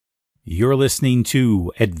You're listening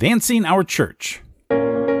to Advancing Our Church.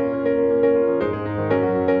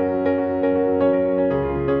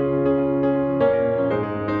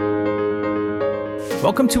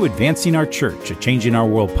 Welcome to Advancing Our Church, a Changing Our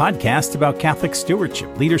World podcast about Catholic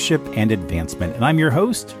stewardship, leadership, and advancement. And I'm your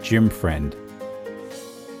host, Jim Friend.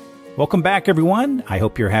 Welcome back, everyone. I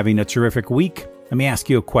hope you're having a terrific week. Let me ask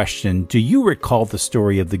you a question. Do you recall the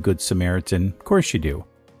story of the Good Samaritan? Of course you do.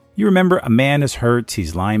 You remember a man is hurt,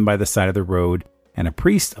 he's lying by the side of the road, and a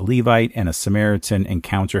priest, a Levite, and a Samaritan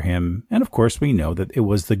encounter him. And of course, we know that it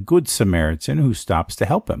was the Good Samaritan who stops to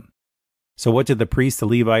help him. So what did the priest, the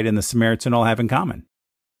Levite, and the Samaritan all have in common?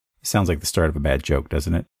 It sounds like the start of a bad joke,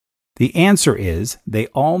 doesn't it? The answer is they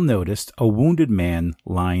all noticed a wounded man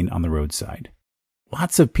lying on the roadside.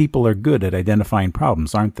 Lots of people are good at identifying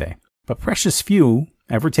problems, aren't they? But precious few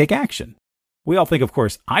ever take action. We all think, of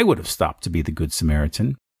course, I would have stopped to be the Good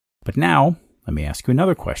Samaritan. But now, let me ask you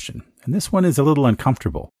another question, and this one is a little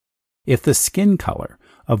uncomfortable. If the skin color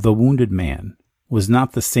of the wounded man was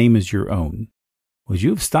not the same as your own, would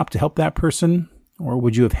you have stopped to help that person, or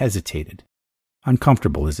would you have hesitated?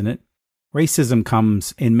 Uncomfortable, isn't it? Racism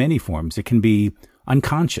comes in many forms. It can be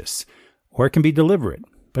unconscious, or it can be deliberate.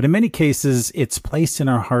 But in many cases, it's placed in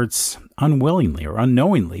our hearts unwillingly or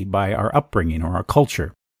unknowingly by our upbringing or our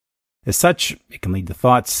culture. As such, it can lead to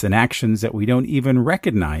thoughts and actions that we don't even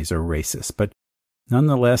recognize are racist, but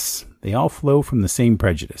nonetheless, they all flow from the same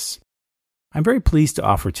prejudice. I'm very pleased to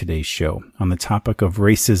offer today's show on the topic of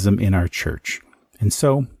racism in our church. And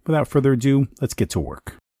so, without further ado, let's get to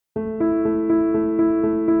work.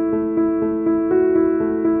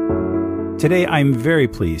 Today, I'm very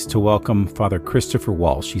pleased to welcome Father Christopher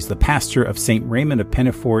Walsh. He's the pastor of St. Raymond of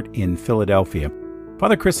Pennafort in Philadelphia.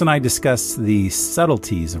 Father Chris and I discuss the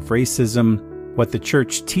subtleties of racism, what the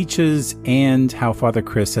church teaches, and how Father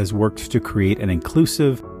Chris has worked to create an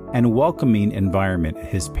inclusive and welcoming environment at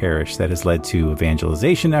his parish that has led to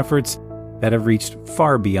evangelization efforts that have reached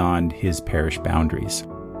far beyond his parish boundaries.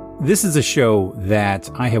 This is a show that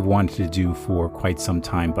I have wanted to do for quite some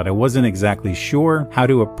time, but I wasn't exactly sure how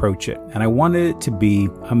to approach it. And I wanted it to be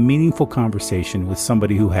a meaningful conversation with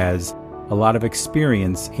somebody who has a lot of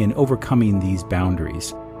experience in overcoming these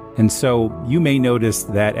boundaries. And so you may notice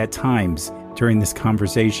that at times during this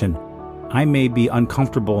conversation, I may be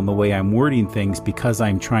uncomfortable in the way I'm wording things because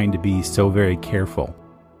I'm trying to be so very careful.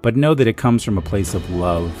 But know that it comes from a place of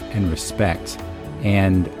love and respect.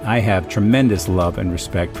 And I have tremendous love and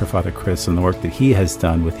respect for Father Chris and the work that he has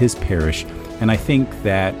done with his parish. And I think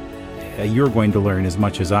that you're going to learn as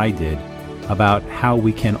much as I did about how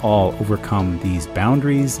we can all overcome these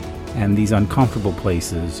boundaries and these uncomfortable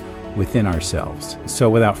places within ourselves. So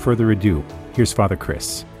without further ado, here's Father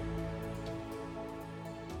Chris.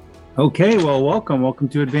 Okay, well, welcome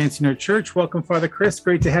to Advancing Our Church. Welcome, Father Chris.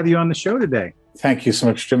 Great to have you on the show today. Thank you so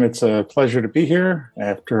much, Jim. It's a pleasure to be here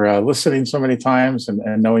after listening so many times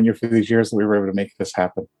and knowing you for these years that we were able to make this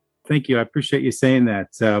happen. Thank you. I appreciate you saying that.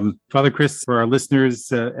 Father Chris, for our listeners,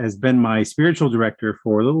 has been my spiritual director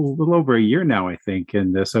for a little over a year now, I think.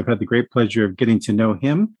 And so I've had the great pleasure of getting to know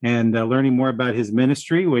him and learning more about his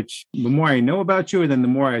ministry, which the more I know about you, and then the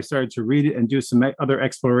more I started to read it and do some other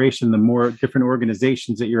exploration, the more different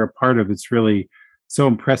organizations that you're a part of. It's really so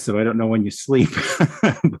impressive. I don't know when you sleep,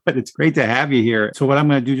 but it's great to have you here. So what I'm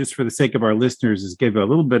going to do just for the sake of our listeners is give a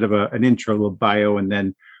little bit of an intro, a little bio, and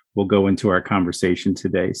then we'll go into our conversation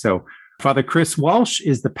today. So Father Chris Walsh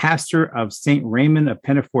is the pastor of St. Raymond of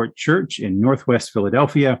Pennafort Church in Northwest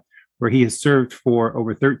Philadelphia, where he has served for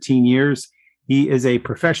over 13 years. He is a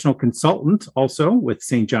professional consultant also with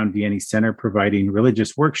St. John Vianney Center, providing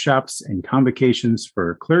religious workshops and convocations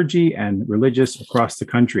for clergy and religious across the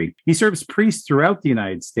country. He serves priests throughout the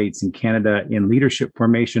United States and Canada in leadership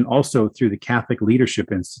formation, also through the Catholic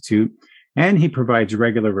Leadership Institute. And he provides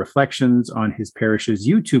regular reflections on his parish's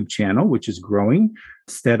YouTube channel, which is growing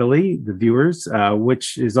steadily, the viewers,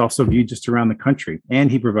 which is also viewed just around the country. And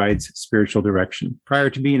he provides spiritual direction. Prior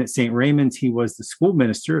to being at St. Raymond's, he was the school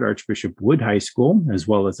minister at Archbishop Wood High School, as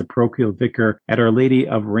well as a parochial vicar at Our Lady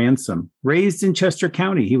of Ransom. Raised in Chester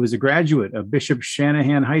County, he was a graduate of Bishop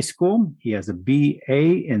Shanahan High School. He has a BA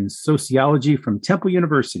in sociology from Temple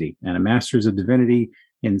University and a Master's of Divinity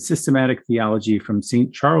in systematic theology from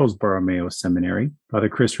St. Charles Borromeo Seminary. Father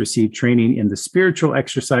Chris received training in the spiritual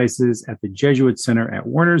exercises at the Jesuit Center at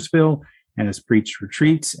Warnersville and has preached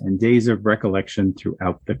retreats and days of recollection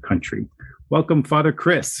throughout the country. Welcome, Father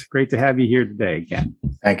Chris. Great to have you here today again.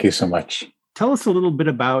 Thank you so much. Tell us a little bit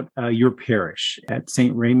about your parish at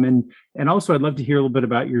St. Raymond. And also, I'd love to hear a little bit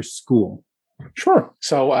about your school. Sure.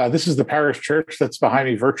 So this is the parish church that's behind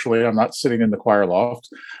me virtually. I'm not sitting in the choir loft.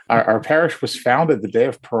 Our parish was founded the day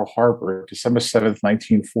of Pearl Harbor, December 7th,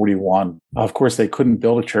 1941. Of course, they couldn't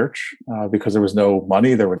build a church because there was no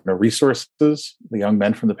money. There were no resources. The young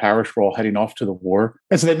men from the parish were all heading off to the war.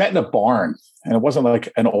 And so they met in a barn. And it wasn't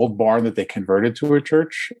like an old barn that they converted to a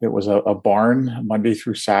church. It was a barn Monday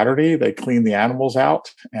through Saturday. They cleaned the animals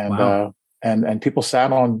out and Wow. and people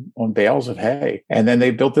sat on bales of hay. And then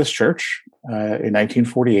they built this church in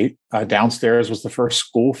 1948. Downstairs was the first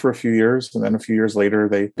school for a few years, and then a few years later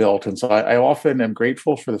they built. And so I often am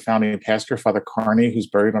grateful for the founding pastor, Father Carney, who's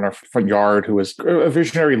buried on our front yard, who was a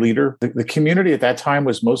visionary leader. The community at that time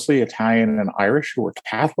was mostly Italian and Irish who were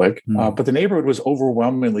Catholic, but the neighborhood was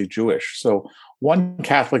overwhelmingly Jewish. So one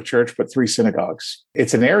Catholic church, but 3 synagogues.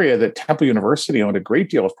 It's an area that Temple University owned a great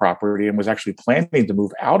deal of property and was actually planning to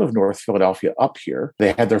move out of North Philadelphia up here.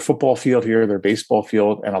 They had their football field here, their baseball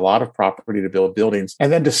field, and a lot of property to build buildings,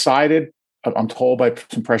 and then decided, I'm told by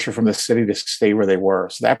some pressure from the city, to stay where they were.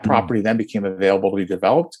 So that property then became available to be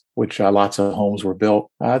developed, which lots of homes were built.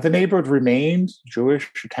 The neighborhood remained Jewish,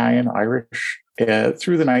 Italian, Irish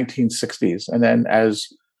through the 1960s. And then as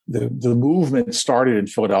the movement started in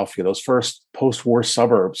Philadelphia, those first post-war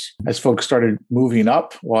suburbs, as folks started moving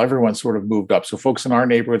up, well, everyone sort of moved up. So folks in our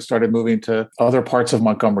neighborhood started moving to other parts of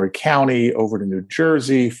Montgomery County, over to New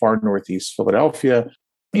Jersey, far northeast Philadelphia,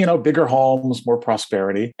 bigger homes, more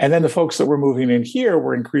prosperity. And then the folks that were moving in here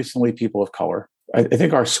were increasingly people of color. I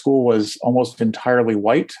think our school was almost entirely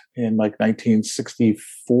white in like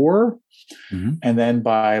 1964. And then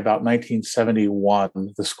by about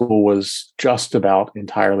 1971, the school was just about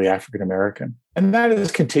entirely African American. And that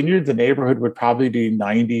has continued. The neighborhood would probably be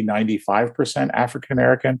 95% African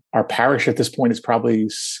American. Our parish at this point is probably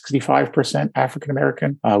 65% African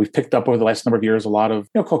American. We've picked up over the last number of years a lot of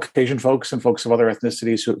Caucasian folks and folks of other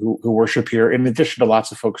ethnicities who worship here, in addition to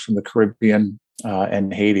lots of folks from the Caribbean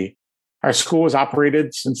and Haiti. Our school was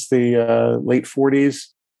operated since the late 40s.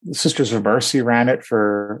 The Sisters of Mercy ran it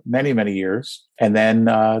for many, many years. And then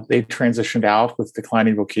they transitioned out with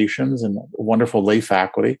declining vocations and wonderful lay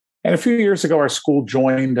faculty. And a few years ago, our school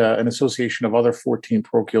joined an association of other 14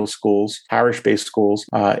 parochial schools, parish-based schools,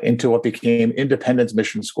 into what became Independence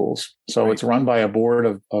Mission Schools. So It's run by a board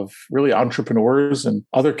of really entrepreneurs and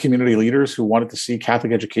other community leaders who wanted to see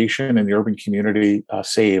Catholic education in the urban community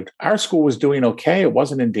saved. Our school was doing okay. It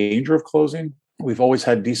wasn't in danger of closing. We've always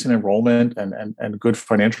had decent enrollment and good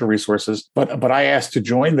financial resources. But I asked to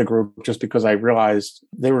join the group just because I realized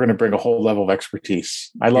they were going to bring a whole level of expertise.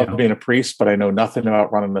 I love being a priest, but I know nothing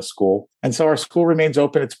about running a school. And so our school remains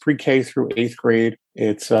open. It's pre-K through 8th grade.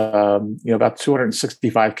 It's about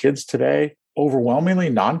 265 kids today, overwhelmingly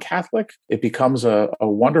non-Catholic. It becomes a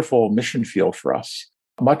wonderful mission field for us.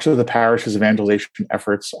 Much of the parish's evangelization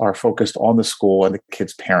efforts are focused on the school and the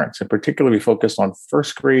kids' parents, and particularly focused on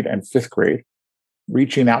 1st grade and 5th grade,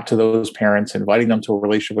 reaching out to those parents, inviting them to a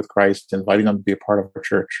relationship with Christ, inviting them to be a part of our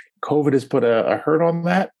church. COVID has put a hurt on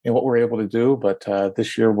that and what we're able to do, but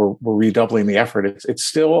this year we're redoubling the effort. It's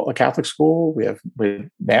still a Catholic school. We had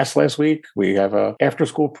Mass last week. We have a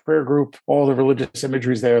after-school prayer group. All the religious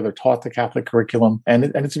imagery is there. They're taught the Catholic curriculum. And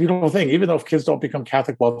it's a beautiful thing. Even though if kids don't become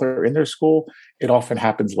Catholic while they're in their school, it often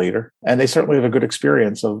happens later. And they certainly have a good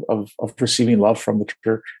experience of receiving love from the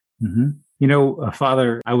church. Mm-hmm.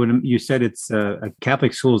 Father, you said it's a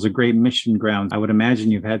Catholic school is a great mission ground. I would imagine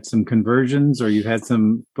you've had some conversions, or you've had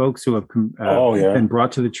some folks who have been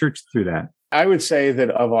brought to the church through that. I would say that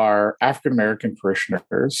of our African-American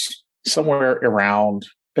parishioners, somewhere around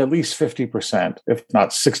at least 50%, if not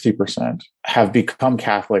 60%, have become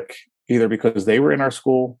Catholic either because they were in our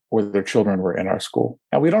school or their children were in our school.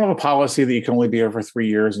 Now, we don't have a policy that you can only be here for 3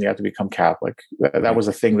 years and you have to become Catholic. That was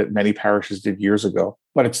a thing that many parishes did years ago.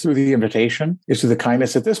 But it's through the invitation. It's through the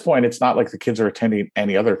kindness. At this point, it's not like the kids are attending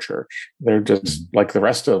any other church. They're just like the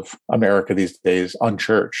rest of America these days,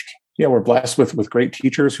 unchurched. We're blessed with great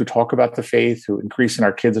teachers who talk about the faith, who increase in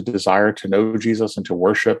our kids a desire to know Jesus and to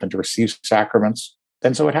worship and to receive sacraments.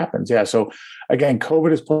 And so it happens. Yeah. So again, COVID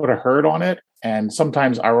has put a hurt on it. And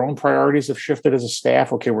sometimes our own priorities have shifted as a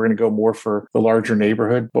staff. Okay, we're going to go more for the larger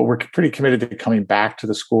neighborhood, but we're pretty committed to coming back to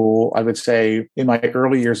the school. I would say in my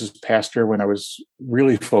early years as pastor, when I was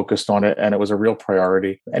really focused on it and it was a real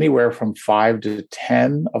priority, anywhere from 5 to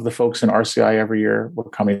 10 of the folks in RCI every year were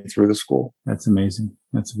coming through the school. That's amazing.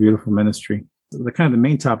 That's a beautiful ministry. The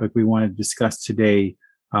main topic we want to discuss today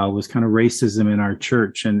was kind of racism in our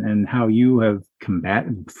church and how you have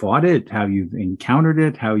fought it, how you've encountered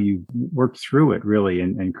it, how you've worked through it really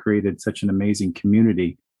and created such an amazing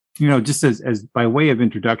community. Just as by way of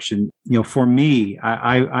introduction, for me,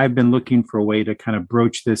 I've been looking for a way to kind of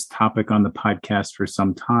broach this topic on the podcast for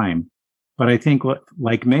some time. But I think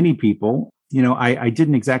like many people, I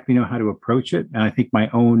didn't exactly know how to approach it. And I think my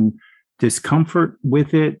own discomfort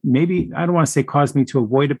with it, maybe I don't want to say caused me to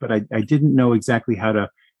avoid it, but I didn't know exactly how to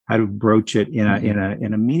broach it in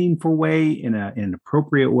a meaningful way, in an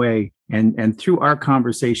appropriate way. And through our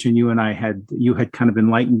conversation, you had kind of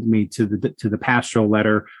enlightened me to the pastoral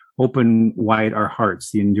letter, Open Wide Our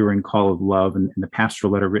Hearts, the enduring call of love, and the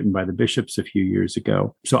pastoral letter written by the bishops a few years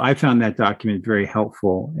ago. So I found that document very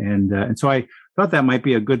helpful. And so I thought that might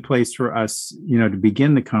be a good place for us, to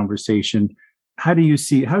begin the conversation. How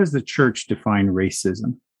does the church define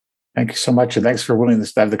racism? Thank you so much. And thanks for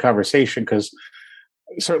willingness to have the conversation, because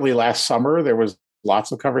certainly last summer, there was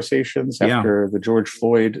lots of conversations after the George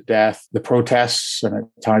Floyd death, the protests, and at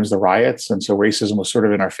times the riots. And so racism was sort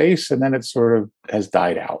of in our face, and then it sort of has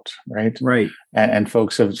died out, right? Right. And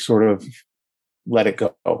folks have sort of let it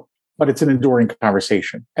go. But it's an enduring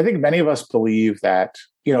conversation. I think many of us believe that,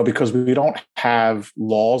 because we don't have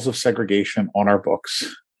laws of segregation on our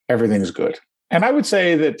books, everything's good. And I would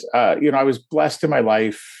say that, I was blessed in my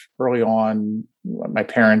life early on. My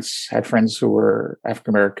parents had friends who were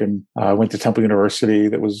African-American, went to Temple University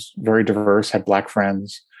that was very diverse, had Black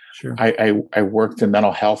friends. Sure. I worked in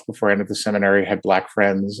mental health before I entered the seminary, had Black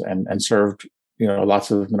friends and served,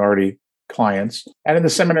 lots of minority clients. And in the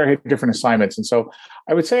seminary, I had different assignments. And so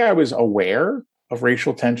I would say I was aware of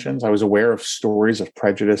racial tensions. I was aware of stories of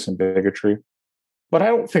prejudice and bigotry. But I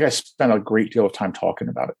don't think I spent a great deal of time talking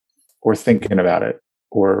about it or thinking about it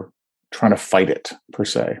or trying to fight it, per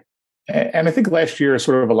se. And I think last year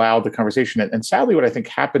sort of allowed the conversation. And sadly, what I think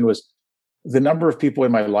happened was the number of people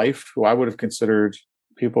in my life who I would have considered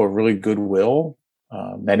people of really goodwill,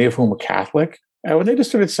 many of whom were Catholic, when they just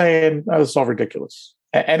started saying, "Oh, this is all ridiculous."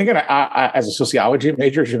 And again, I, as a sociology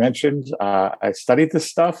major, as you mentioned, I studied this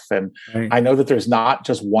stuff, and right. I know that there's not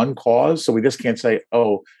just one cause. So we just can't say,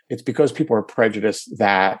 "Oh, it's because people are prejudiced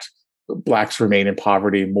that Blacks remain in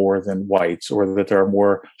poverty more than whites, or that there are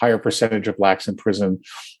more higher percentage of Blacks in prison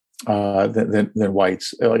than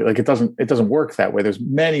whites." Like it doesn't work that way. There's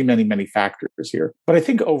many factors here. But I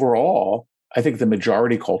think overall, I think the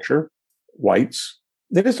majority culture, whites,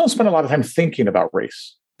 they just don't spend a lot of time thinking about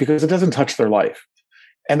race because it doesn't touch their life.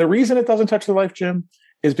 And the reason it doesn't touch their life, Jim,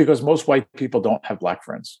 is because most white people don't have Black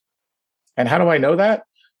friends. And how do I know that?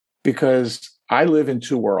 Because I live in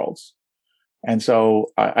two worlds. And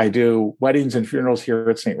so I do weddings and funerals here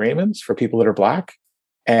at St. Raymond's for people that are Black.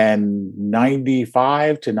 And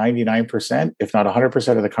 95 to 99%, if not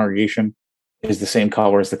 100% of the congregation is the same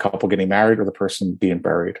color as the couple getting married or the person being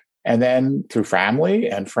buried. And then through family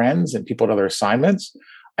and friends and people at other assignments,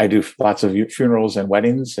 I do lots of funerals and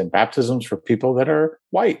weddings and baptisms for people that are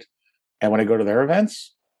white. And when I go to their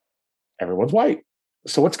events, everyone's white.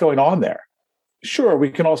 So what's going on there? Sure, we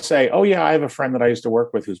can all say, "Oh yeah, I have a friend that I used to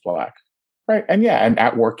work with who's Black." Right. And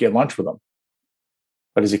at work, you had lunch with him.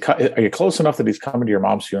 But are you close enough that he's coming to your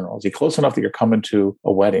mom's funeral? Is he close enough that you're coming to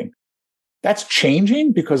a wedding? That's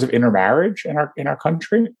changing because of intermarriage in our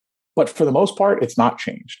country. But for the most part, it's not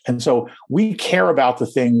changed. And so we care about the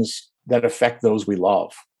things that affect those we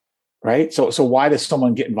love. Right. So why does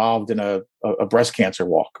someone get involved in a breast cancer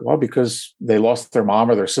walk? Well, because they lost their mom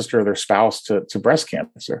or their sister or their spouse to breast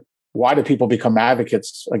cancer. Why do people become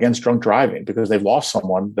advocates against drunk driving? Because they've lost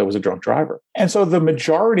someone that was a drunk driver. And so the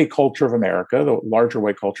majority culture of America, the larger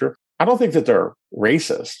white culture, I don't think that they're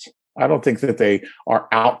racist. I don't think that they are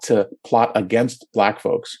out to plot against Black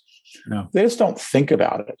folks. No. They just don't think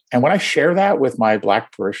about it. And when I share that with my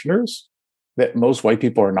Black parishioners, that most white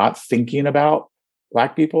people are not thinking about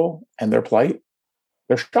Black people and their plight,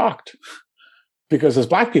 they're shocked. Because as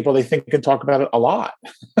Black people, they think and talk about it a lot,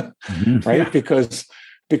 right? Yeah.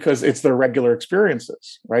 Because it's their regular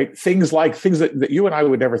experiences, right? Things that you and I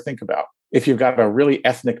would never think about. If you've got a really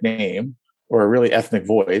ethnic name or a really ethnic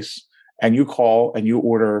voice, and you call and you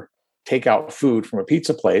order takeout food from a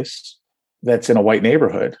pizza place that's in a white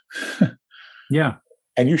neighborhood, yeah,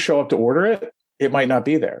 and you show up to order it, it might not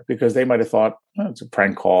be there because they might have thought, "Oh, it's a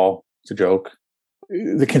prank call, it's a joke."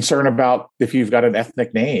 The concern about if you've got an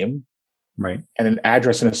ethnic name, right, and an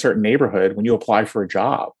address in a certain neighborhood when you apply for a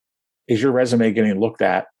job, is your resume getting looked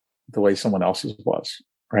at the way someone else's was,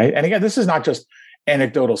 right? And again, this is not just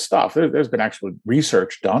anecdotal stuff. There's been actual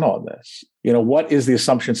research done on this. What is the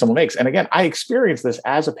assumption someone makes? And again, I experienced this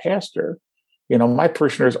as a pastor. My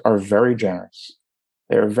parishioners are very generous.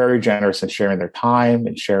 They're very generous in sharing their time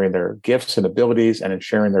and sharing their gifts and abilities and in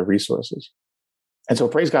sharing their resources. And so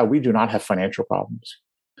praise God, we do not have financial problems.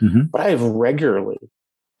 Mm-hmm. But I have regularly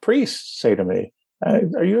priests say to me,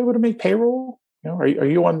 Are you able to make payroll? Are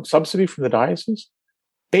you on subsidy from the diocese?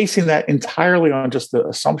 Basing that entirely on just the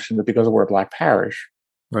assumption that because we're a Black parish,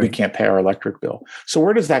 we can't pay our electric bill. So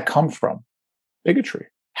where does that come from? Bigotry.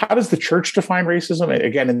 How does the church define racism?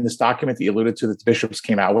 Again, in this document that you alluded to that the bishops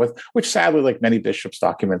came out with, which sadly, like many bishops'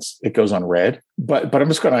 documents, it goes unread. But I'm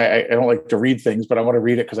just going to, I don't like to read things, but I want to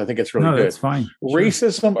read it because I think it's really good. That's fine.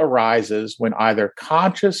 Racism arises when either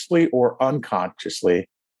consciously or unconsciously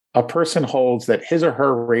a person holds that his or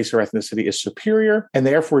her race or ethnicity is superior and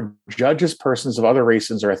therefore judges persons of other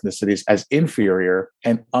races or ethnicities as inferior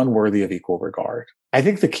and unworthy of equal regard. I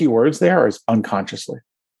think the key words there is unconsciously.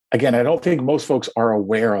 Again, I don't think most folks are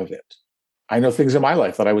aware of it. I know things in my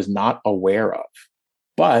life that I was not aware of,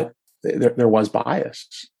 but there was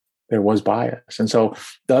bias. There was bias. And so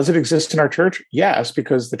does it exist in our church? Yes,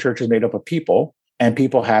 because the church is made up of people and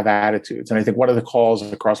people have attitudes. And I think one of the calls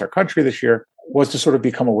across our country this year was to sort of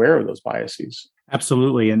become aware of those biases.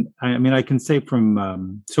 Absolutely. And I mean, I can say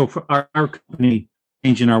from, so for our company,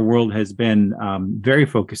 Change in Our World has been very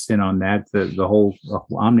focused in on that. The whole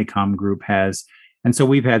Omnicom group has. And so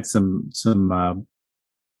we've had some small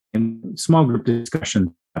group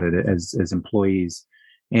discussions about it as employees.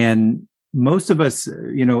 And most of us,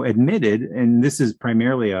 admitted, and this is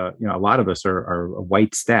primarily a lot of us are a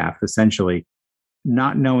white staff, essentially,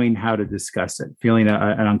 not knowing how to discuss it, feeling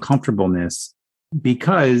an uncomfortableness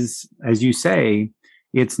because, as you say,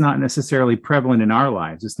 it's not necessarily prevalent in our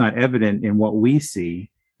lives. It's not evident in what we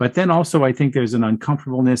see. But then also, I think there's an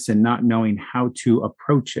uncomfortableness in not knowing how to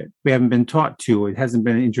approach it. We haven't been taught to. It hasn't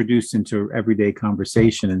been introduced into everyday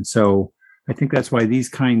conversation. And so I think that's why these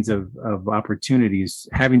kinds of opportunities,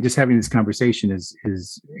 having this conversation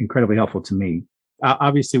is incredibly helpful to me.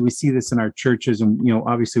 Obviously, we see this in our churches and,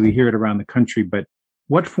 obviously we hear it around the country, but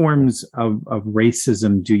what forms of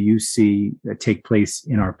racism do you see that take place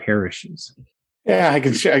in our parishes? Yeah, I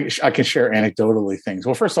can share anecdotally things.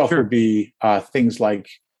 Well, first off, would be things like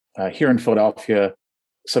here in Philadelphia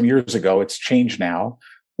some years ago. It's changed now,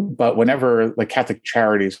 but whenever the Catholic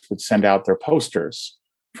Charities would send out their posters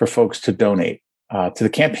for folks to donate to the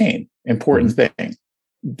campaign, important thing,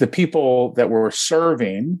 the people that were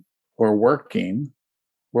serving or working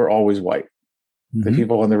were always white. The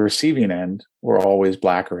people on the receiving end were always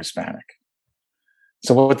Black or Hispanic.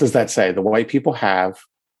 So what does that say? The white people have,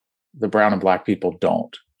 the brown and Black people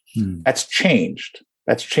don't. That's changed.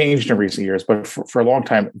 That's changed in recent years, but for a long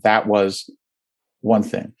time, that was one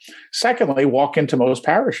thing. Secondly, walk into most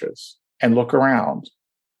parishes and look around.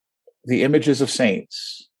 The images of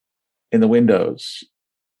saints in the windows,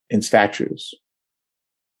 in statues,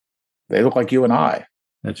 they look like you and I.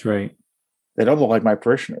 That's right. They don't look like my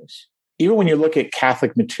parishioners. Even when you look at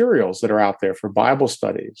Catholic materials that are out there for Bible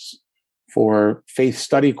studies, for faith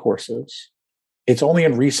study courses, it's only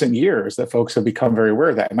in recent years that folks have become very aware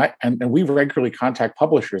of that. And we regularly contact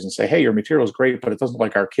publishers and say, hey, your material is great, but it doesn't look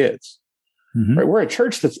like our kids. Right? We're a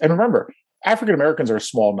church and remember, African Americans are a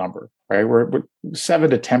small number, right? We're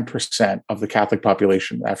 7 to 10% of the Catholic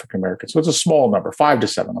population, African Americans. So it's a small number, 5 to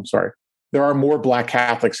 7, I'm sorry. There are more Black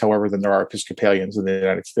Catholics, however, than there are Episcopalians in the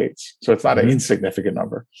United States. So it's not an insignificant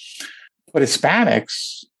number. But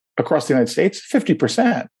Hispanics across the United States,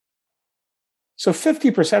 50%. So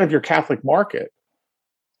 50% of your Catholic market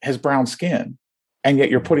has brown skin, and yet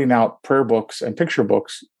you're putting out prayer books and picture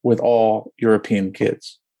books with all European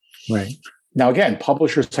kids. Right. Now, again,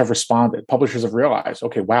 publishers have responded. Publishers have realized,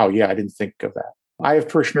 okay, wow, yeah, I didn't think of that. I have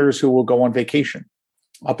parishioners who will go on vacation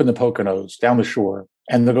up in the Poconos, down the shore,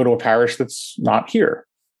 and they'll go to a parish that's not here,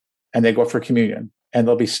 and they go up for communion, and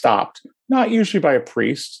they'll be stopped, not usually by a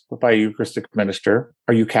priest, but by a Eucharistic minister.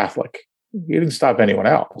 Are you Catholic? You didn't stop anyone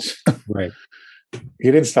else. Right.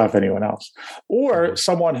 You didn't stop anyone else. Or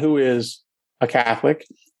someone who is a Catholic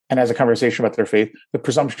and has a conversation about their faith, the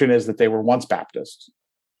presumption is that they were once Baptist.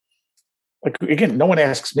 Like, again, no one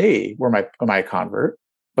asks me, am I a convert?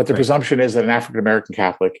 But the presumption is that an African-American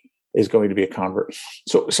Catholic is going to be a convert.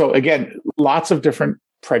 So again, lots of different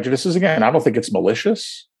prejudices. Again, I don't think it's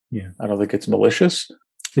malicious. Yeah. I don't think it's malicious.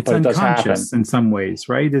 It's but unconscious in some ways,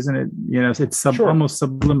 right? Isn't it? It's almost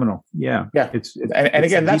subliminal. Yeah. Yeah. It's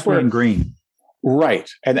again, that's where ingrained. Right.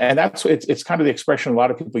 And that's it's kind of the expression a lot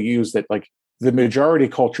of people use that like the majority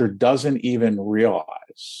culture doesn't even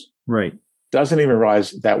realize. Right. Doesn't even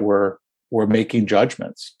realize that we're making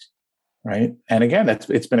judgments. Right. And again,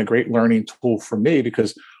 it's been a great learning tool for me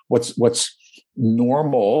because what's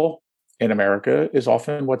normal in America is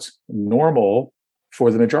often what's normal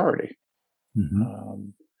for the majority.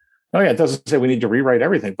 It doesn't say we need to rewrite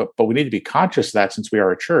everything, but we need to be conscious of that since we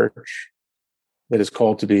are a church that is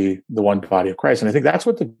called to be the one body of Christ. And I think that's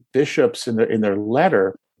what the bishops in their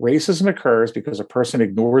letter Racism occurs because a person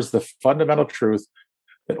ignores the fundamental truth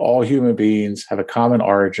that all human beings have a common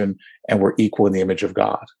origin and we're equal in the image of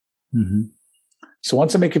God. Mm-hmm. So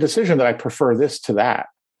once I make a decision that I prefer this to that,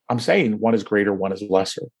 I'm saying one is greater, one is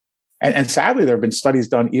lesser. And sadly, there have been studies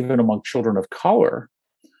done even among children of color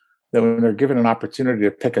that when they're given an opportunity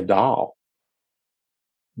to pick a doll,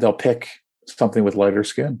 they'll pick something with lighter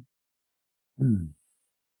skin. Mm.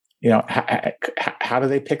 How do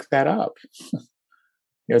they pick that up?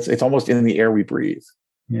 It's almost in the air we breathe.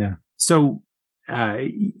 Yeah. So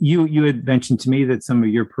you had mentioned to me that some of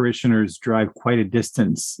your parishioners drive quite a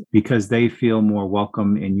distance because they feel more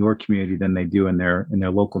welcome in your community than they do in their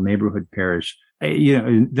local neighborhood parish.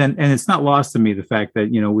 And it's not lost to me the fact that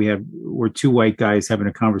we're two white guys having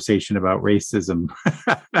a conversation about racism.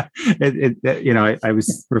 I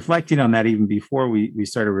was reflecting on that even before we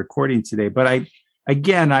started recording today. But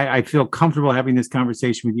I feel comfortable having this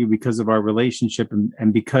conversation with you because of our relationship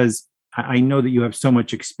and because I know that you have so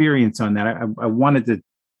much experience on that. I wanted to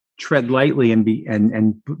tread lightly and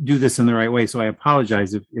do this in the right way. So I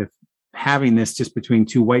apologize if having this just between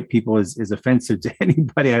two white people is offensive to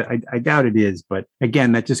anybody. I doubt it is. But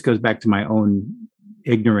again, that just goes back to my own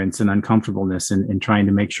ignorance and uncomfortableness in trying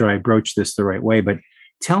to make sure I broach this the right way. But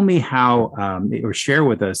tell me how, or share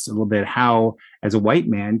with us a little bit how, as a white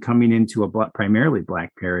man coming into a primarily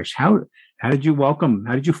Black parish, how did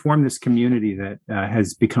you form this community that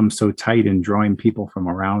has become so tight and drawing people from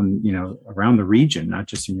around the region, not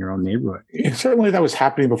just in your own neighborhood? Certainly that was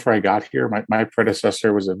happening before I got here. My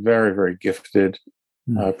predecessor was a very, very gifted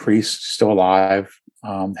priest, still alive,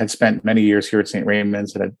 had spent many years here at St.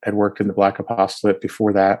 Raymond's and had worked in the Black Apostolate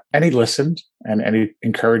before that. And he listened and he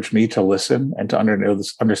encouraged me to listen and to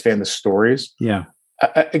understand the stories. Yeah.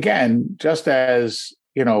 Again, just as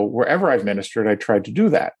wherever I've ministered, I tried to do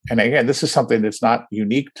that. And again, this is something that's not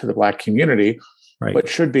unique to the Black community, right, but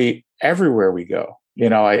should be everywhere we go.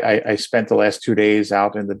 I spent the last 2 days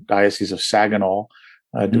out in the Diocese of Saginaw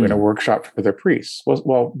doing a workshop for their priests.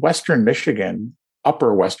 Well, Western Michigan,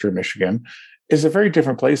 Upper Western Michigan, is a very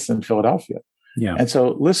different place than Philadelphia. Yeah. And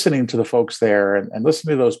so listening to the folks there and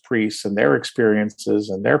listening to those priests and their experiences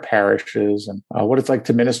and their parishes and what it's like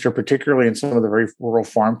to minister, particularly in some of the very rural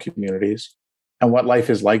farm communities, and what life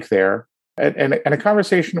is like there, and a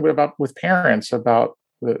conversation with parents about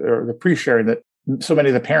the priest sharing that so many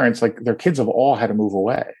of the parents, like their kids have all had to move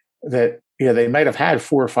away, that they might have had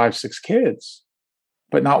 4 or 5, 6 kids,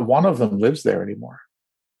 but not one of them lives there anymore,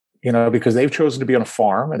 because they've chosen to be on a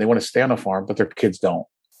farm and they want to stay on a farm, but their kids don't.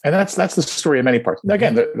 And that's the story in many parts.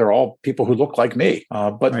 Again, they're all people who look like me,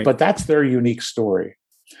 but that's their unique story.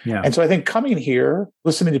 Yeah. And so I think coming here,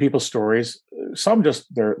 listening to people's stories, some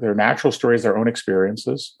just their natural stories, their own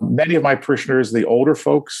experiences. Many of my parishioners, the older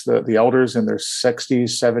folks, the elders in their 60s,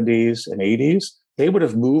 70s, and 80s, they would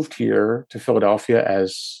have moved here to Philadelphia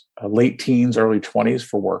as late teens, early 20s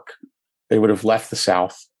for work. They would have left the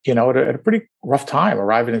South, at a pretty rough time,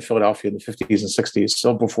 arriving in Philadelphia in the 50s and 60s,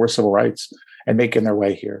 still before civil rights, and making their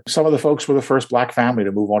way here. Some of the folks were the first Black family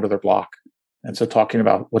to move onto their block. And so talking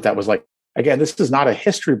about what that was like. Again, this is not a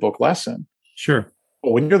history book lesson. Sure.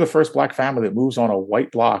 But when you're the first Black family that moves on a white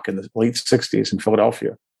block in the late 60s in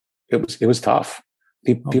Philadelphia, it was tough.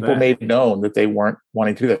 People made known that they weren't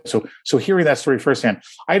wanting to do that. So hearing that story firsthand,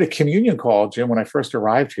 I had a communion call, Jim, when I first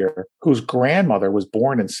arrived here, whose grandmother was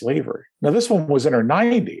born in slavery. Now, this one was in her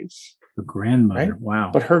 90s. Her grandmother, right?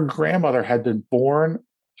 Wow. But her grandmother had been born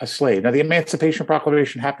a slave. Now, the Emancipation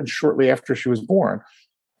Proclamation happened shortly after she was born.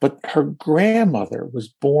 But her grandmother was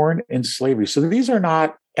born in slavery. So these are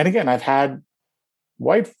not, and again, I've had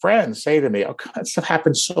white friends say to me, oh, God, that stuff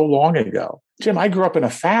happened so long ago. Jim, I grew up in a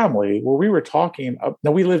family where we were talking, now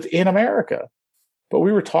we lived in America, but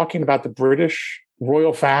we were talking about the British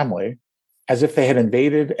royal family as if they had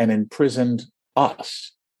invaded and imprisoned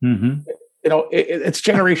us. Mm-hmm. It's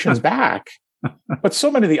generations back. But so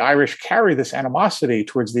many of the Irish carry this animosity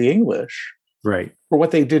towards the English, right, for what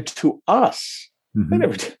they did to us. Mm-hmm.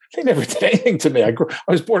 They never did anything to me. I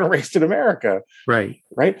was born and raised in America. Right.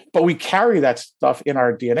 But we carry that stuff in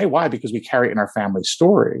our DNA. Why? Because we carry it in our family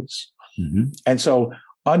stories. Mm-hmm. And so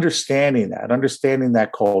understanding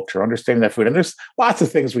that culture, understanding that food, and there's lots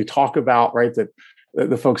of things we talk about, right, that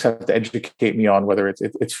the folks have to educate me on, whether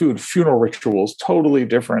it's food, funeral rituals, totally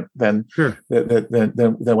different than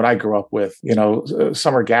what I grew up with,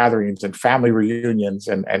 summer gatherings and family reunions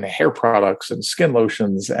and hair products and skin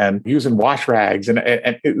lotions and using wash rags. And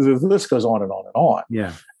the list goes on and on and on.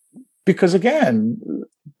 Yeah. Because again,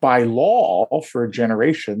 by law, for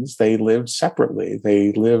generations, they lived separately.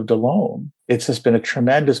 They lived alone. It's just been a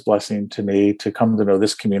tremendous blessing to me to come to know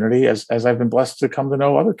this community as I've been blessed to come to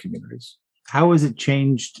know other communities. How has it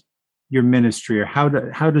changed your ministry, or how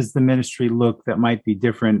does the ministry look that might be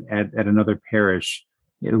different at another parish?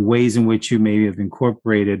 Ways in which you maybe have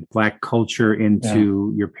incorporated Black culture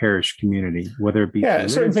into your parish community, whether it be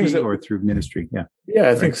through liturgy or through ministry.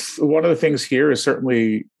 I think one of the things here is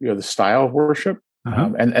certainly the style of worship,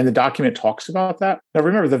 and the document talks about that. Now,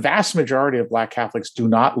 remember, the vast majority of Black Catholics do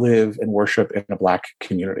not live and worship in a Black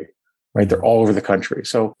community. Right, they're all over the country.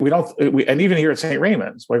 So and even here at St.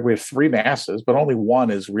 Raymond's, like we have 3 masses, but only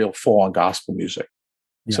one is real full-on gospel music.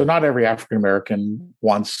 Yeah. So not every African American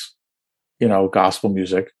wants gospel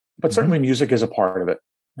music, but certainly music is a part of it,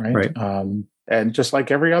 right? And just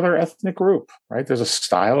like every other ethnic group, right? There's a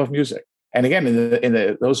style of music. And again,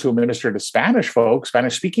 in those who minister to Spanish folks,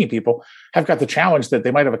 Spanish-speaking people, have got the challenge that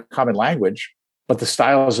they might have a common language, but the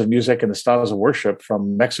styles of music and the styles of worship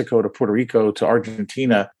from Mexico to Puerto Rico to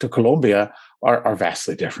Argentina to Colombia are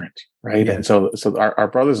vastly different, right? Yes. And so our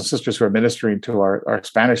brothers and sisters who are ministering to our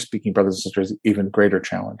Spanish-speaking brothers and sisters, even greater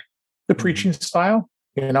challenge. The preaching style.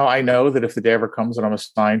 I know that if the day ever comes and I'm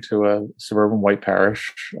assigned to a suburban white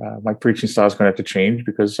parish, my preaching style is going to have to change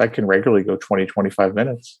because I can regularly go 20, 25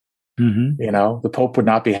 minutes. The Pope would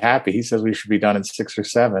not be happy. He says we should be done in 6 or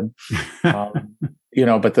 7. But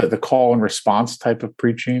the call and response type of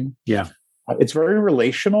preaching. Yeah. It's very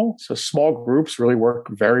relational. So small groups really work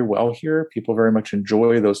very well here. People very much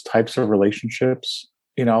enjoy those types of relationships.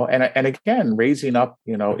 And again, raising up,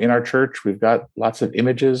 in our church, we've got lots of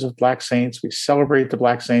images of Black saints. We celebrate the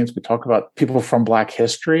Black saints. We talk about people from Black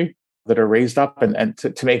history that are raised up and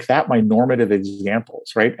to make that my normative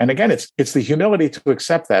examples, right? And again, it's the humility to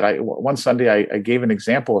accept that. One Sunday, I gave an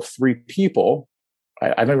example of 3 people.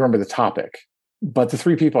 I don't remember the topic, but the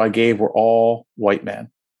 3 people I gave were all white men.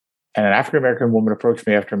 And an African-American woman approached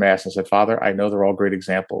me after Mass and said, "Father, I know they're all great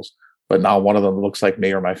examples, but not one of them looks like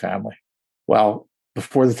me or my family." Well,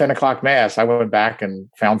 before the 10 o'clock Mass, I went back and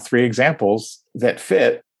found 3 examples that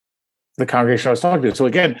fit the congregation I was talking to. So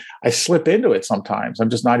again, I slip into it sometimes. I'm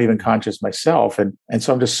just not even conscious myself. And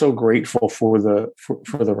so I'm just so grateful for the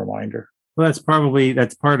reminder. Well, that's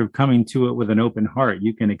part of coming to it with an open heart.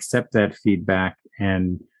 You can accept that feedback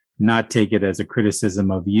and not take it as a criticism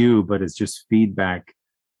of you, but as just feedback.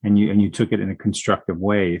 And you took it in a constructive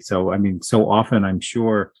way. So, so often I'm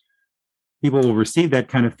sure people will receive that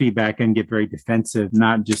kind of feedback and get very defensive,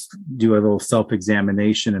 not just do a little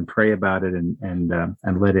self-examination and pray about it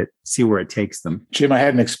and let it see where it takes them. Jim, I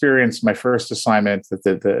had an experience, my first assignment at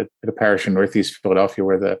the parish in Northeast Philadelphia,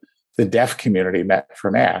 where the deaf community met for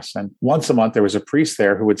Mass. And once a month, there was a priest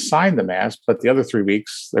there who would sign the Mass, but the other 3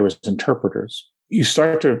 weeks, there was interpreters. You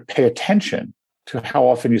start to pay attention to how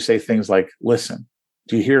often you say things like, "Listen,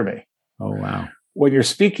 do you hear me?" Oh, wow. When you're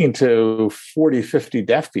speaking to 40, 50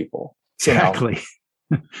 deaf people. Exactly.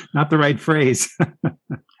 Not the right phrase.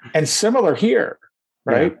 And similar here,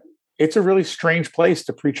 right? Yeah. It's a really strange place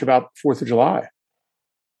to preach about 4th of July.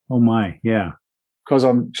 Oh my, yeah. Because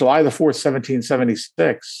on July the 4th,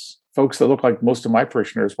 1776, folks that look like most of my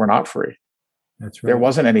parishioners were not free. That's right. There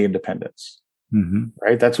wasn't any independence.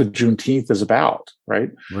 Right? That's what Juneteenth is about,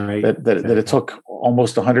 right? Right. That it took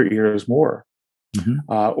almost 100 years more.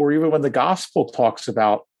 Or even when the gospel talks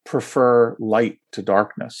about prefer light to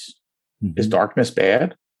darkness. Is darkness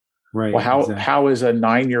bad? Right. Well, how is a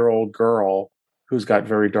 9-year-old girl who's got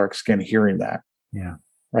very dark skin hearing that? Yeah.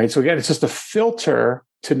 Right. So again, it's just a filter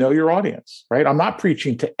to know your audience, right? I'm not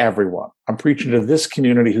preaching to everyone. I'm preaching to this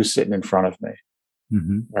community who's sitting in front of me.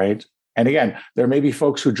 Right. And again, there may be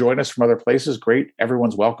folks who join us from other places. Great.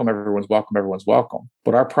 Everyone's welcome. Everyone's welcome. Everyone's welcome.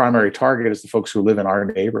 But our primary target is the folks who live in our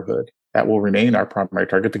neighborhood. That will remain our primary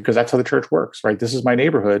target because that's how the church works, right? This is my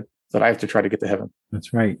neighborhood that I have to try to get to heaven.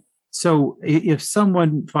 That's right. So if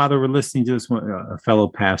someone, Father, were listening to this, a fellow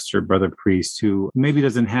pastor, brother priest, who maybe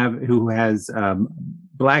who has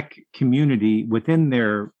Black community within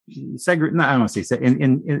their I don't want to say,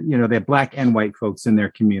 they have Black and white folks in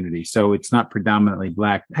their community. So it's not predominantly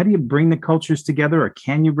Black. How do you bring the cultures together, or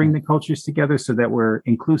can you bring the cultures together so that we're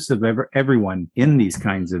inclusive of everyone in these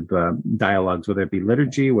kinds of dialogues, whether it be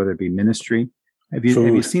liturgy, whether it be ministry? Have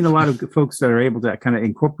you seen a lot of folks that are able to kind of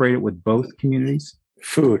incorporate it with both communities?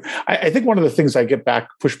 Food. I think one of the things I get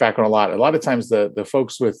pushed back on a lot of times the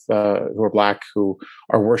folks who are Black who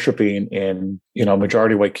are worshiping in,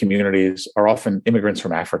 majority white communities are often immigrants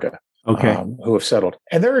from Africa, who have settled.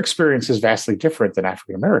 And their experience is vastly different than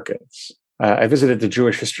African Americans. I visited the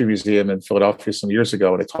Jewish History Museum in Philadelphia some years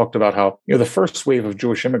ago, and it talked about how, the first wave of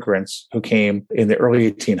Jewish immigrants who came in the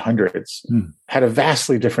early 1800s had a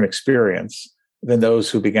vastly different experience than those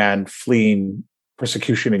who began fleeing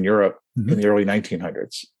persecution in Europe in the early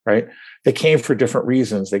 1900s, right? They came for different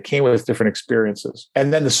reasons. They came with different experiences.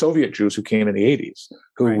 And then the Soviet Jews who came in the 80s,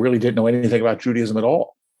 who really didn't know anything about Judaism at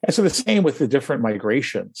all. And so the same with the different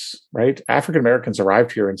migrations, right? African Americans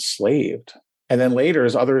arrived here enslaved. And then later,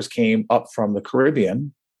 as others came up from the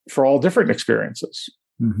Caribbean for all different experiences.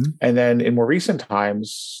 And then in more recent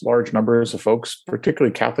times, large numbers of folks,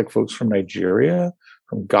 particularly Catholic folks from Nigeria,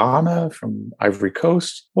 from Ghana, from Ivory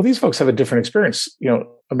Coast. Well, these folks have a different experience. The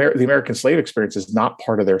American slave experience is not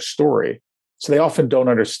part of their story. So they often don't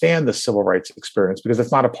understand the civil rights experience because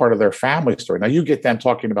it's not a part of their family story. Now, you get them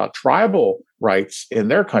talking about tribal rights in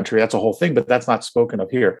their country. That's a whole thing, but that's not spoken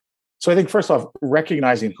of here. So I think, first off,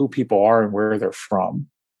 recognizing who people are and where they're from,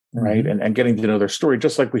 right? And getting to know their story,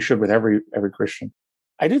 just like we should with every Christian.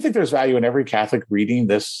 I do think there's value in every Catholic reading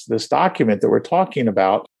this document that we're talking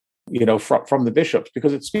about, from the bishops,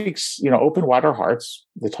 because it speaks, open wide our hearts.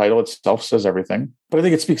 The title itself says everything. But I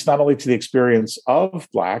think it speaks not only to the experience of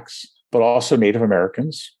Blacks, but also Native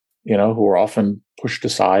Americans, who are often pushed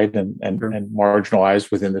aside and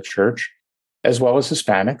marginalized within the church, as well as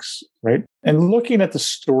Hispanics, right? And looking at the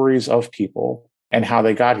stories of people and how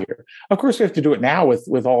they got here. Of course, we have to do it now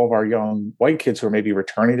with all of our young white kids who are maybe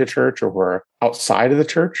returning to church or who are outside of the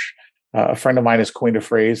church. A friend of mine has coined a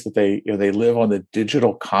phrase that they live on the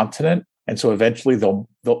digital continent, and so eventually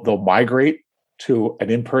they'll migrate to an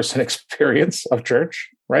in-person experience of church,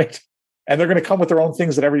 right? And they're going to come with their own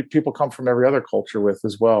things that people come from every other culture with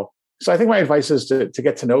as well. So I think my advice is to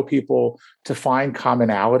get to know people, to find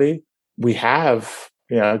commonality. We have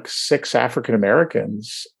 6 African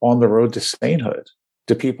Americans on the road to sainthood.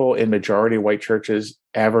 Do people in majority white churches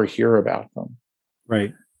ever hear about them?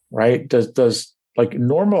 Right? Does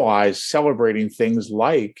normalize celebrating things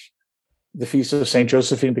like the Feast of St.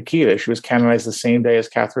 Josephine Bakhita. She was canonized the same day as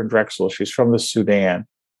Catherine Drexel. She's from the Sudan.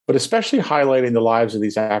 But especially highlighting the lives of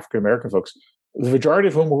these African American folks, the majority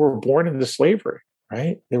of whom were born into slavery,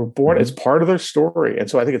 right? They were born as part of their story. And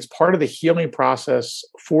so I think it's part of the healing process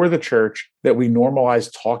for the church that we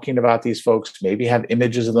normalize talking about these folks, maybe have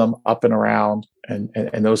images of them up and around,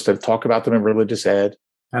 and those that talk about them in religious ed.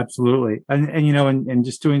 Absolutely. And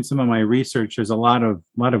just doing some of my research, there's a lot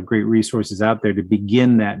of great resources out there to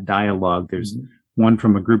begin that dialogue. There's one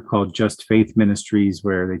from a group called Just Faith Ministries,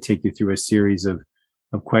 where they take you through a series of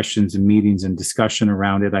questions and meetings and discussion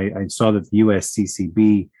around it. I saw that the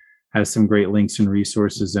USCCB has some great links and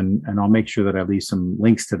resources, and I'll make sure that I leave some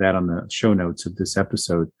links to that on the show notes of this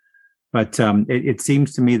episode. But it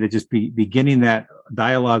seems to me that just beginning that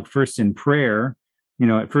dialogue first in prayer,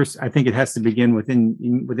 at first, I think it has to begin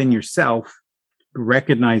within yourself,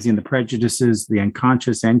 recognizing the prejudices, the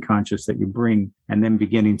unconscious and conscious that you bring, and then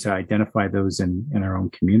beginning to identify those in our own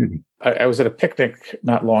community. I was at a picnic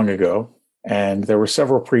not long ago, and there were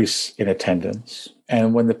several priests in attendance.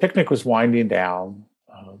 And when the picnic was winding down,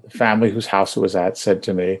 the family whose house it was at said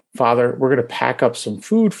to me, "Father, we're going to pack up some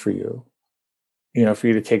food for you, for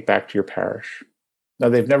you to take back to your parish." Now,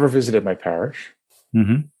 they've never visited my parish.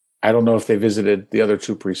 I don't know if they visited the other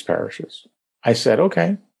 2 priest parishes. I said,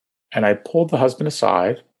 okay. And I pulled the husband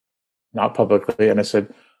aside, not publicly, and I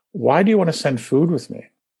said, "Why do you want to send food with me?"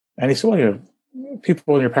 And he said, "Well,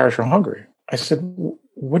 people in your parish are hungry." I said,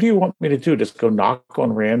 "What do you want me to do? Just go knock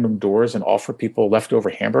on random doors and offer people leftover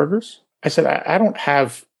hamburgers?" I said, I don't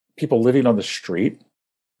have people living on the street.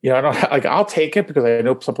 I don't I'll take it because I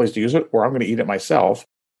know someplace to use it, or I'm going to eat it myself.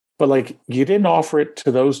 But you didn't offer it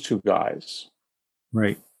to those 2 guys.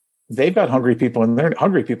 Right. They've got hungry people, and their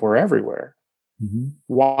hungry people are everywhere.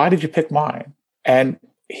 Why did you pick mine? And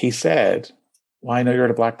he said, "Well, I know you're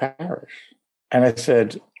at a Black parish." And I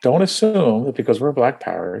said, "Don't assume that because we're a Black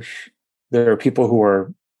parish, there are people who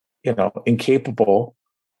are, incapable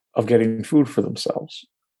of getting food for themselves."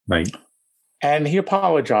 Right. And he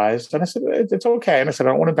apologized. And I said, "It's okay." And I said,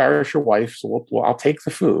 "I don't want to embarrass your wife, so I'll take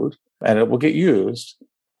the food and it will get used.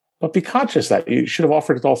 But be conscious that you should have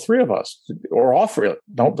offered it to all 3 of us, or offer it.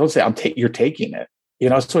 Don't say you're taking it."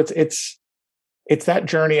 So it's that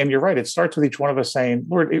journey. And you're right. It starts with each one of us saying,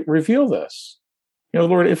 "Lord, reveal this.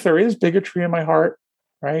 Lord, if there is bigotry in my heart,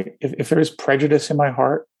 right? If there is prejudice in my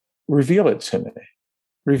heart, reveal it to me.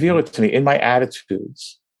 Reveal it to me in my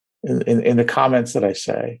attitudes, in the comments that I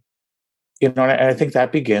say." And I think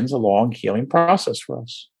that begins a long healing process for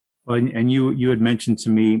us. Well, and you had mentioned to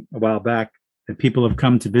me a while back that people have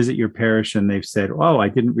come to visit your parish and they've said, "Oh, I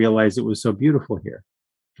didn't realize it was so beautiful here."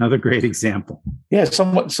 Another great example. Yeah,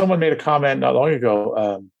 someone made a comment not long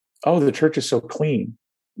ago. "Oh, the church is so clean."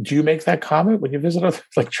 Do you make that comment when you visit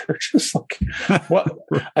other churches? Well,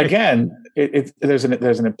 again, there's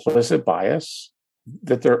an implicit bias.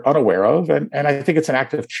 that they're unaware of. And I think it's an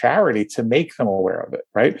act of charity to make them aware of it,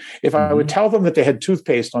 right? If I would tell them that they had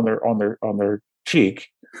toothpaste on their cheek,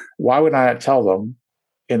 why would I not tell them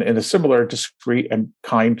in a similar discreet and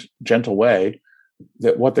kind, gentle way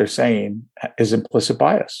that what they're saying is implicit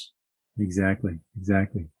bias? Exactly.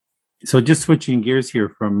 So just switching gears here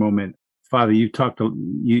for a moment, Father, you've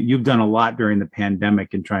done a lot during the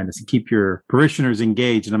pandemic in trying to keep your parishioners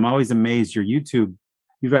engaged. And I'm always amazed your YouTube.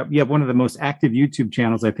 You have one of the most active YouTube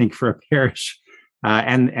channels, I think, for a parish,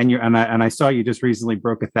 and I saw you just recently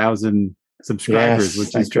broke 1,000 subscribers,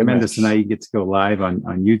 which is tremendous. And now you get to go live on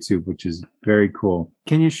YouTube, which is very cool.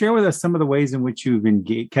 Can you share with us some of the ways in which you've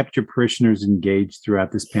kept your parishioners engaged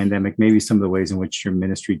throughout this pandemic? Maybe some of the ways in which your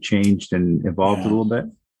ministry changed and evolved a little bit.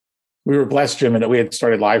 We were blessed, Jim, in that we had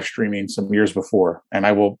started live streaming some years before, and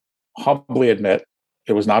I will humbly admit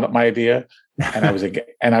it was not my idea. And I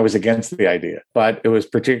was against the idea, but it was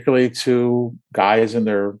particularly to guys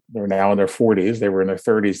they're now in their 40s. They were in their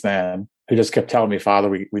 30s then, who just kept telling me, Father,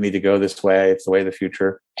 we need to go this way. It's the way of the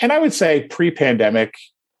future. And I would say pre-pandemic,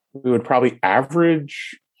 we would probably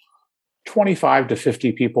average 25 to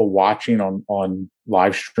 50 people watching on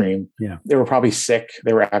live stream. Yeah. They were probably sick.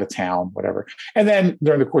 They were out of town, whatever. And then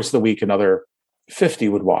during the course of the week, another 50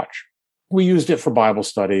 would watch. We used it for Bible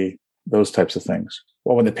study, those types of things.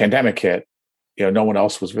 Well, when the pandemic hit, no one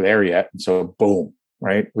else was there yet. And so boom,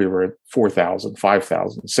 right? We were at 4,000,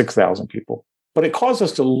 5,000, 6,000 people. But it caused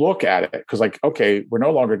us to look at it because okay, we're no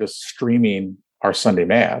longer just streaming our Sunday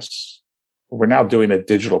Mass. We're now doing a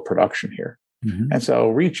digital production here. Mm-hmm. And so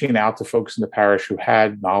reaching out to folks in the parish who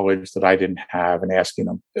had knowledge that I didn't have and asking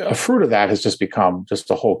them, a fruit of that has just become just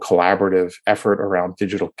a whole collaborative effort around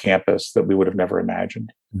digital campus that we would have never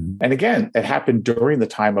imagined. Mm-hmm. And again, it happened during the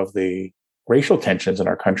time of the racial tensions in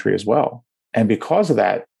our country as well. And because of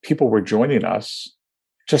that, people were joining us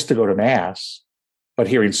just to go to Mass, but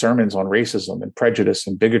hearing sermons on racism and prejudice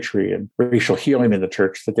and bigotry and racial healing in the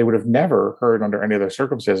church that they would have never heard under any other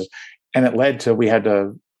circumstances. And it led to, we had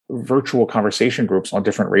virtual conversation groups on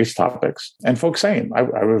different race topics. And folks saying, I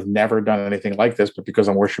would have never done anything like this, but because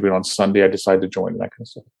I'm worshiping on Sunday, I decided to join, that kind of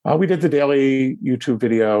stuff. We did the daily YouTube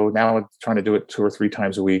video. Now I'm trying to do it 2 or 3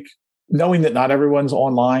 times a week. Knowing that not everyone's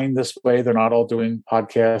online this way, they're not all doing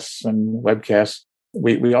podcasts and webcasts.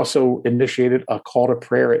 We also initiated a call to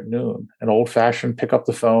prayer at noon, an old-fashioned pick up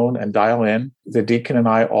the phone and dial in. The deacon and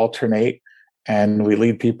I alternate, and we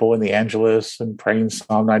lead people in the Angelus and praying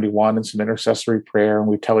Psalm 91 and some intercessory prayer, and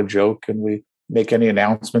we tell a joke and we make any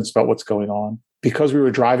announcements about what's going on. Because we were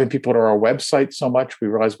driving people to our website so much, we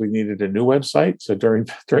realized we needed a new website. So during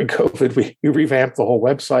COVID, we revamped the whole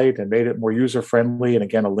website and made it more user-friendly. And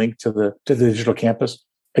again, a link to the digital campus.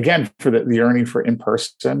 Again, for the yearning for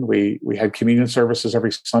in-person, we had communion services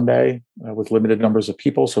every Sunday with limited numbers of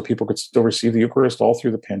people, so people could still receive the Eucharist all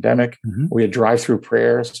through the pandemic. Mm-hmm. We had drive-through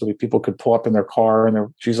prayers, so people could pull up in their car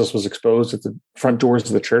and Jesus was exposed at the front doors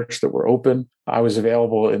of the church that were open. I was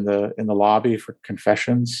available in the lobby for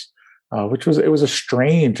confessions. It was a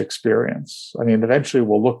strange experience. I mean, eventually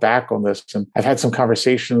we'll look back on this, and I've had some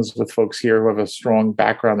conversations with folks here who have a strong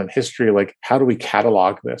background in history, like how do we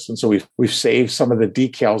catalog this? And so we've saved some of the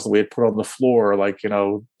decals that we had put on the floor, like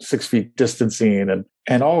 6 feet distancing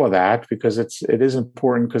and all of that, because it is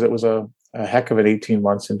important, because it was a heck of an 18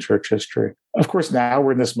 months in church history. Of course, now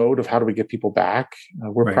we're in this mode of how do we get people back?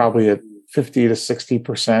 We're right. Probably at 50 to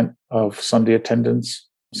 60% of Sunday attendance.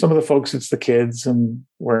 Some of the folks, it's the kids and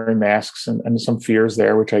wearing masks and some fears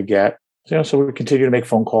there, which I get. So we continue to make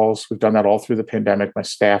phone calls. We've done that all through the pandemic. My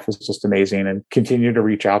staff is just amazing and continue to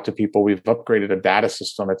reach out to people. We've upgraded a data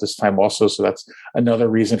system at this time also. So that's another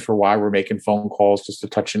reason for why we're making phone calls, just to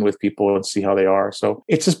touch in with people and see how they are. So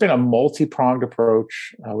it's just been a multi-pronged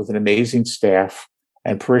approach with an amazing staff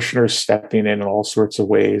and parishioners stepping in all sorts of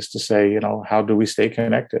ways to say, how do we stay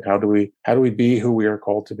connected? How do we be who we are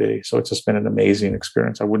called to be? So it's just been an amazing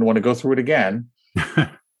experience. I wouldn't want to go through it again,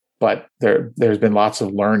 but there's been lots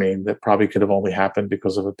of learning that probably could have only happened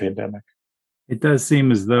because of a pandemic. It does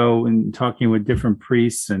seem as though, in talking with different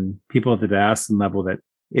priests and people at the diocesan level, that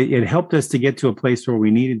it helped us to get to a place where we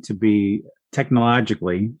needed to be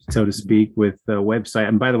technologically, so to speak, with the website.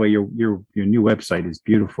 And by the way, your new website is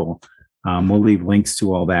beautiful. We'll leave links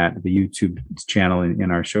to all that, the YouTube channel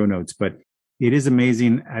in our show notes. But it is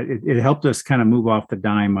amazing. It helped us kind of move off the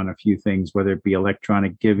dime on a few things, whether it be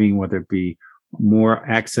electronic giving, whether it be more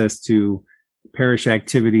access to parish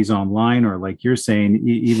activities online, or like you're saying,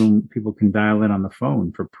 even people can dial in on the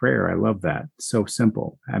phone for prayer. I love that. So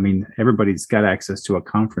simple. I mean, everybody's got access to a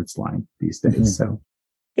conference line these days. Mm-hmm. So,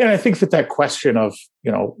 yeah, I think that question of,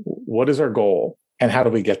 what is our goal and how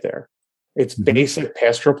do we get there? It's basic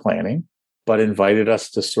pastoral planning. but invited us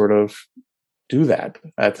to sort of do that.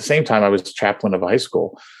 At the same time, I was chaplain of a high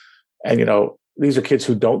school. And, these are kids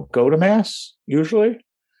who don't go to Mass usually.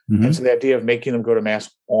 Mm-hmm. And so the idea of making them go to Mass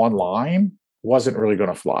online wasn't really going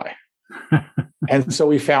to fly. And so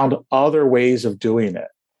we found other ways of doing it.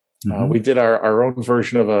 Mm-hmm. We did our own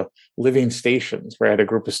version of a living stations, where I had a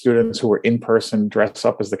group of students who were in person, dressed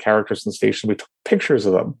up as the characters in the station. We took pictures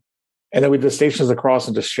of them. And then we did stations across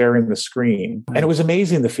and just sharing the screen. And it was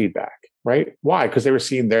amazing, the feedback, right? Why? Because they were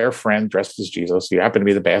seeing their friend dressed as Jesus. He happened to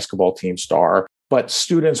be the basketball team star, but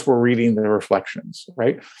students were reading the reflections,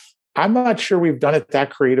 right? I'm not sure we've done it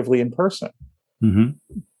that creatively in person. Mm-hmm.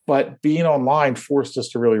 But being online forced us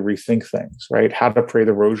to really rethink things, right? How to pray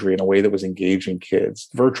the rosary in a way that was engaging kids,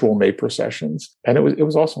 virtual May processions. And it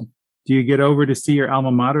was awesome. Do you get over to see your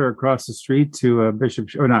alma mater across the street to Bishop,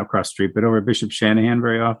 or not across the street, but over Bishop Shanahan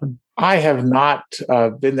very often? I have not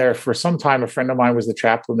been there for some time. A friend of mine was the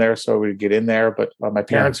chaplain there, so we'd get in there. But my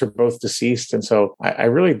parents are both deceased. And so I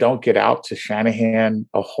really don't get out to Shanahan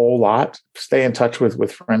a whole lot. Stay in touch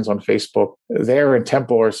with friends on Facebook. There and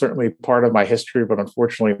Temple are certainly part of my history, but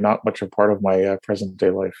unfortunately not much a part of my present day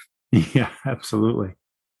life. Yeah, absolutely.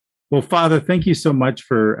 Well, Father, thank you so much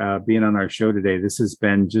for being on our show today. This has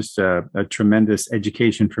been just a tremendous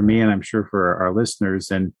education for me, and I'm sure for our listeners.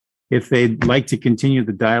 And if they'd like to continue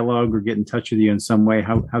the dialogue or get in touch with you in some way,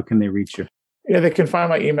 how can they reach you? Yeah, they can find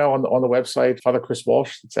my email on the website, Father Chris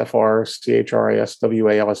Walsh. It's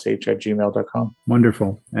FRCHRISWALSH@gmail.com.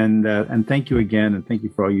 Wonderful. And thank you again. And thank you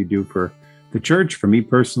for all you do for the church, for me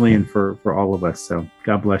personally, and for all of us. So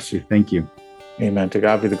God bless you. Thank you. Amen. To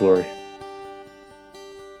God be the glory.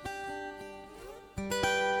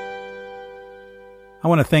 I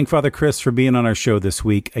want to thank Father Chris for being on our show this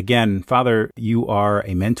week. Again, Father, you are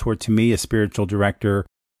a mentor to me, a spiritual director,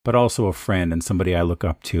 but also a friend and somebody I look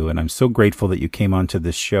up to. And I'm so grateful that you came onto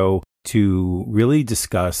this show to really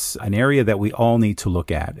discuss an area that we all need to look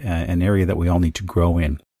at, an area that we all need to grow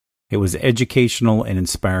in. It was educational and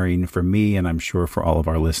inspiring for me, and I'm sure for all of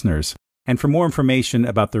our listeners. And for more information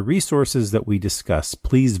about the resources that we discuss,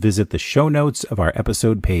 please visit the show notes of our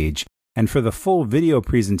episode page. And for the full video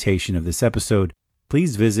presentation of this episode,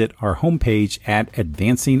 please visit our homepage at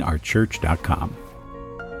advancingourchurch.com.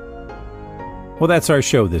 Well, that's our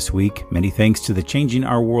show this week. Many thanks to the Changing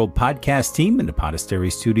Our World podcast team and to Podastery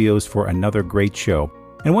Studios for another great show.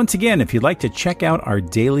 And once again, if you'd like to check out our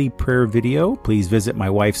daily prayer video, please visit my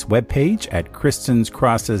wife's webpage at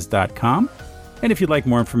kristenscrosses.com. And if you'd like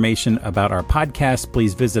more information about our podcast,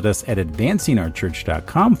 please visit us at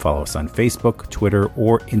advancingourchurch.com. Follow us on Facebook, Twitter,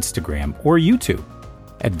 or Instagram, or YouTube.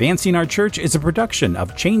 Advancing Our Church is a production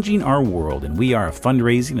of Changing Our World, and we are a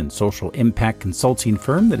fundraising and social impact consulting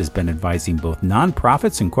firm that has been advising both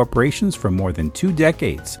nonprofits and corporations for more than 2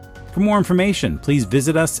 decades. For more information, please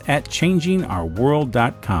visit us at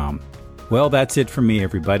changingourworld.com. Well, that's it for me,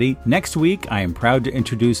 everybody. Next week, I am proud to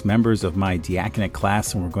introduce members of my diaconate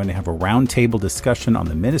class, and we're going to have a roundtable discussion on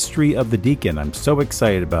the ministry of the deacon. I'm so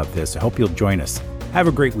excited about this. I hope you'll join us. Have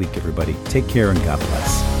a great week, everybody. Take care and God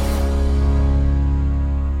bless.